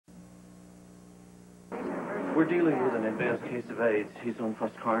We're dealing with an advanced case of AIDS. He's on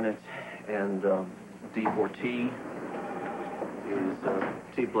foscarnet, and D4T. His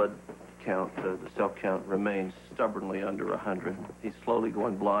T-blood count, the cell count, remains stubbornly under 100. He's slowly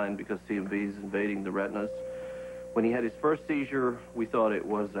going blind because CMV is invading the retinas. When he had his first seizure, we thought it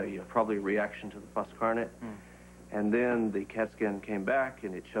was probably a reaction to the foscarnet. And then the CAT scan came back,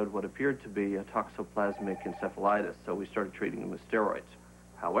 and it showed what appeared to be a toxoplasmic encephalitis, so we started treating him with steroids.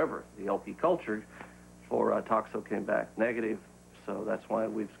 However, the LP culture for toxo came back negative, so that's why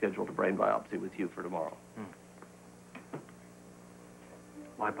we've scheduled a brain biopsy with you for tomorrow.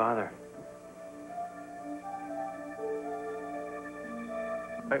 Why bother?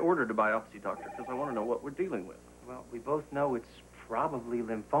 I ordered a biopsy, doctor, because I want to know what we're dealing with. Well, we both know it's probably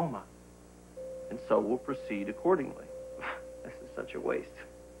lymphoma. And so we'll proceed accordingly. This is such a waste.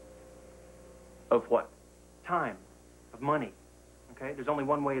 Of what? Time. Of money. Okay? There's only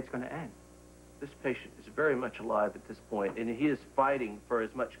one way it's going to end. This patient is very much alive at this point, and he is fighting for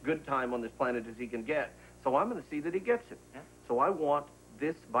as much good time on this planet as he can get. So I'm going to see that he gets it. Yeah. So I want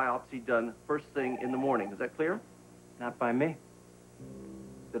this biopsy done first thing in the morning. Is that clear? Not by me.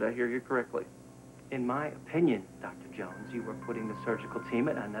 Did I hear you correctly? In my opinion, Dr. Jones, you were putting the surgical team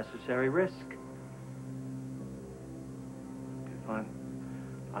at unnecessary risk. Okay, fine.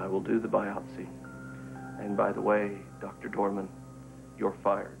 I will do the biopsy. And by the way, Dr. Doorman, you're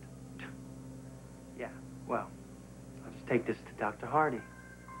fired. Yeah, well, I'll just take this to Dr. Hardy.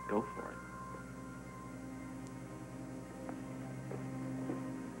 Go for it.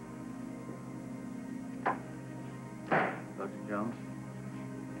 Dr. Jones,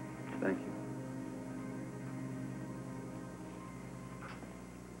 thank you.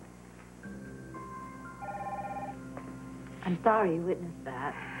 I'm sorry you witnessed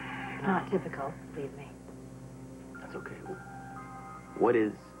that. It's not typical, believe me. That's okay. What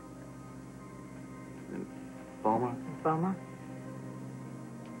is lymphoma? Lymphoma?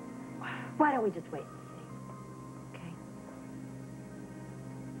 Why don't we just wait and see? Okay?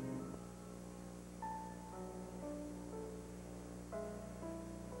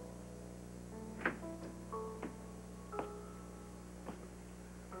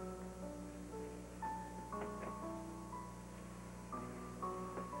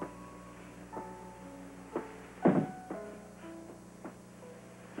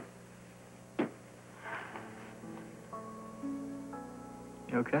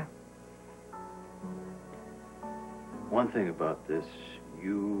 You okay? One thing about this,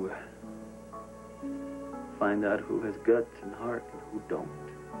 you find out who has guts and heart and who don't.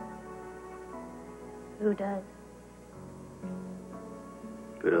 Who does?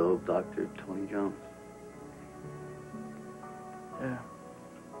 Good old Dr. Tony Jones. Yeah.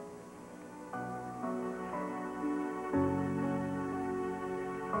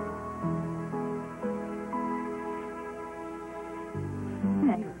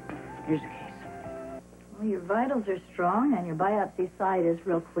 Here's the case. Well, your vitals are strong, and your biopsy side is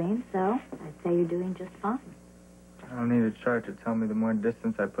real clean, so I'd say you're doing just fine. I don't need a chart to tell me the more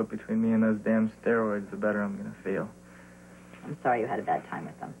distance I put between me and those damn steroids, the better I'm going to feel. I'm sorry you had a bad time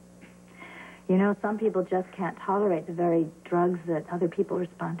with them. You know, some people just can't tolerate the very drugs that other people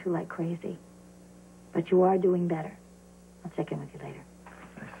respond to like crazy. But you are doing better. I'll check in with you later.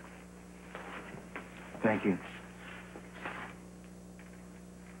 Nice. Thank you.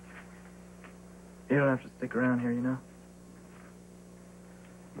 You don't have to stick around here, you know?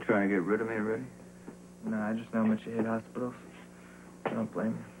 You trying to get rid of me already? No, I just know how much you hate hospitals. I don't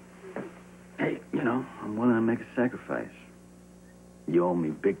blame you. Hey, you know, I'm willing to make a sacrifice. You owe me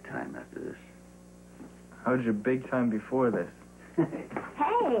big time after this. How was your big time before this?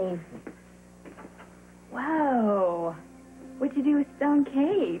 Hey! Whoa! What'd you do with Stone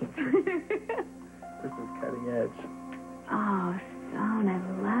Cave? This is cutting edge. Oh, Stone, I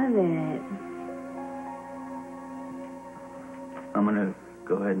love it. I'm gonna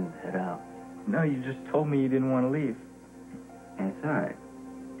go ahead and head out. No, you just told me you didn't want to leave. And it's all right.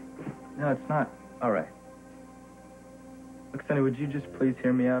 No, it's not. All right. Look, Sonny, would you just please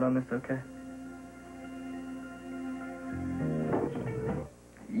hear me out on this, okay?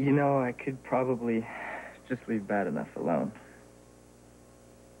 You know, I could probably just leave bad enough alone.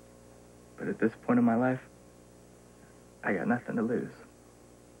 But at this point in my life, I got nothing to lose.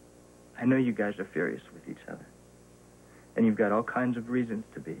 I know you guys are furious with each other. And you've got all kinds of reasons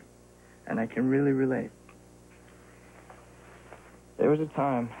to be. And I can really relate. There was a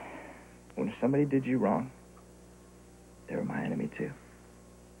time when if somebody did you wrong, they were my enemy too.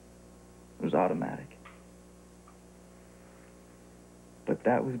 It was automatic. But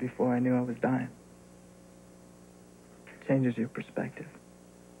that was before I knew I was dying. It changes your perspective.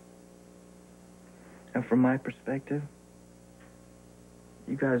 I And from my perspective,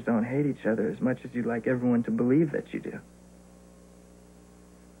 you guys don't hate each other as much as you'd like everyone to believe that you do.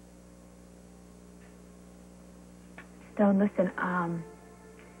 Stone, listen, I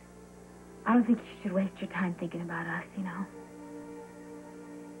don't think you should waste your time thinking about us, you know.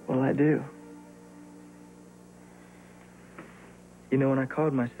 Well, I do. You know, when I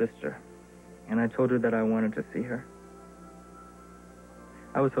called my sister and I told her that I wanted to see her,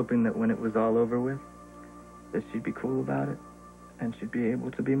 I was hoping that when it was all over with, that she'd be cool about it and she'd be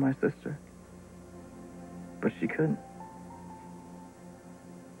able to be my sister. But she couldn't.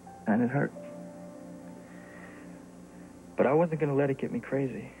 And it hurt. But I wasn't going to let it get me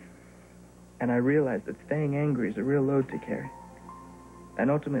crazy. And I realized that staying angry is a real load to carry. And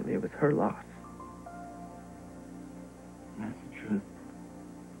ultimately, it was her loss. That's the truth.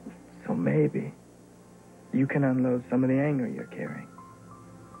 So maybe you can unload some of the anger you're carrying.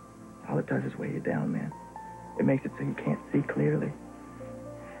 All it does is weigh you down, man. It makes it so you can't see clearly.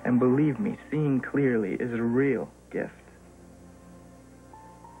 And believe me, seeing clearly is a real gift.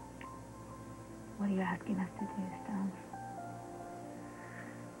 What are you asking us to do, Stone?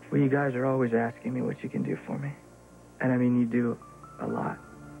 Well, you guys are always asking me what you can do for me. And I mean, you do a lot.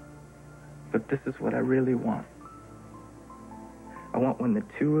 But this is what I really want. I want when the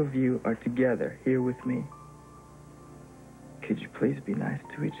two of you are together here with me, could you please be nice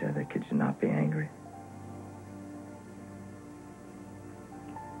to each other? Could you not be angry?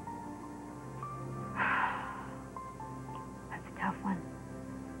 That's a tough one.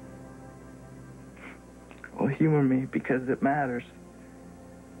 Well, humor me because it matters.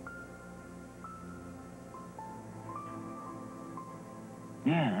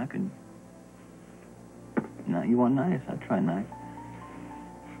 Yeah, I could... No, you want nice? I'll try nice.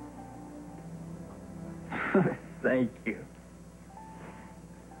 Thank you.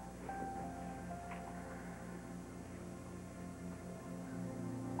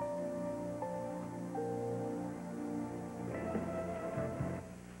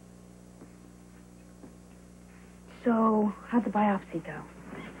 So, how'd the biopsy go?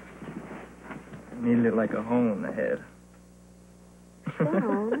 Needed it like a hole in the head.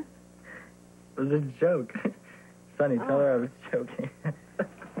 Stone? It was a joke. Sonny, tell her I was joking.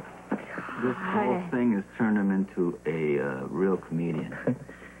 This whole thing has turned him into a real comedian.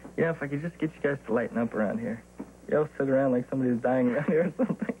 You know, if I could just get you guys to lighten up around here. You all sit around like somebody's dying around here or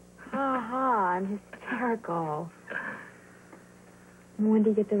something. I'm hysterical. When do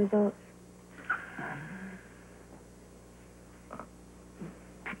you get the results?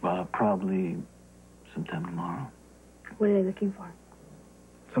 Probably sometime tomorrow. What are they looking for?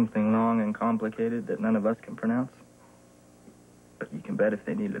 Something long and complicated that none of us can pronounce. But you can bet if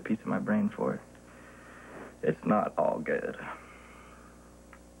they needed a piece of my brain for it, it's not all good.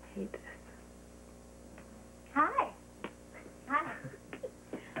 I hate this. Hi. Hi.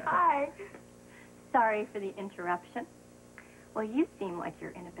 Hi. Sorry for the interruption. Well, you seem like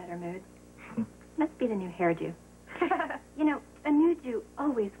you're in a better mood. Must be the new hairdo. You know, a new do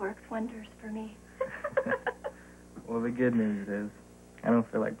always works wonders for me. Well, the good news is I don't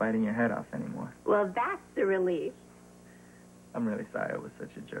feel like biting your head off anymore. Well, that's the relief. I'm really sorry I was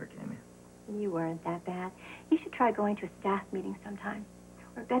such a jerk, Amy. You weren't that bad. You should try going to a staff meeting sometime.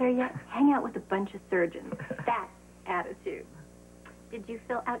 Or better yet, hang out with a bunch of surgeons. That's attitude. Did you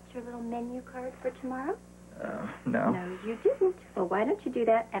fill out your little menu card for tomorrow? No. No, you didn't. Well, why don't you do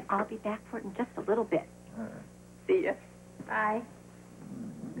that, and I'll be back for it in just a little bit. All right. See ya. Bye.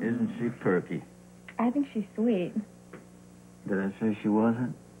 Isn't she perky? I think she's sweet. Did I say she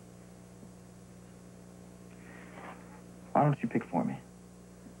wasn't? Why don't you pick for me?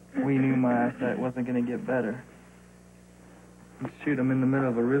 We knew my eyesight wasn't going to get better. Shoot, I'm in the middle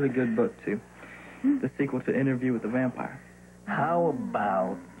of a really good book, too. The sequel to Interview with the Vampire. How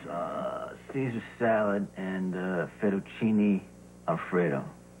about Caesar salad and fettuccine alfredo?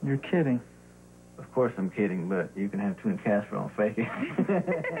 You're kidding. Of course I'm kidding, but you can have tuna casserole and fake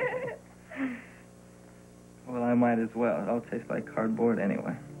it. Well, I might as well. It all tastes like cardboard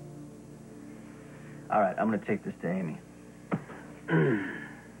anyway. All right, I'm going to take this to Amy.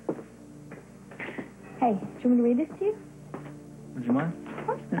 Hey, do you want me to read this to you? Would you mind? Of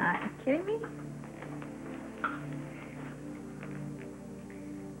course not. Are you kidding me?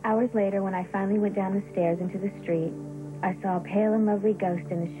 Hours later, when I finally went down the stairs into the street, I saw a pale and lovely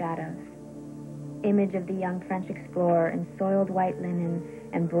ghost in the shadows. Image of the young French explorer in soiled white linen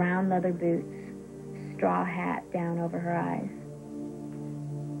and brown leather boots, straw hat down over her eyes.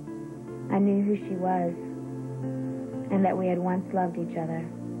 I knew who she was, and that we had once loved each other.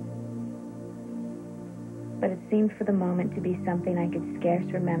 But it seemed for the moment to be something I could scarce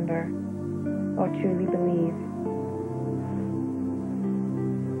remember, or truly believe.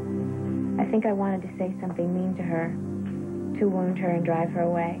 I think I wanted to say something mean to her, to wound her and drive her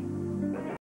away.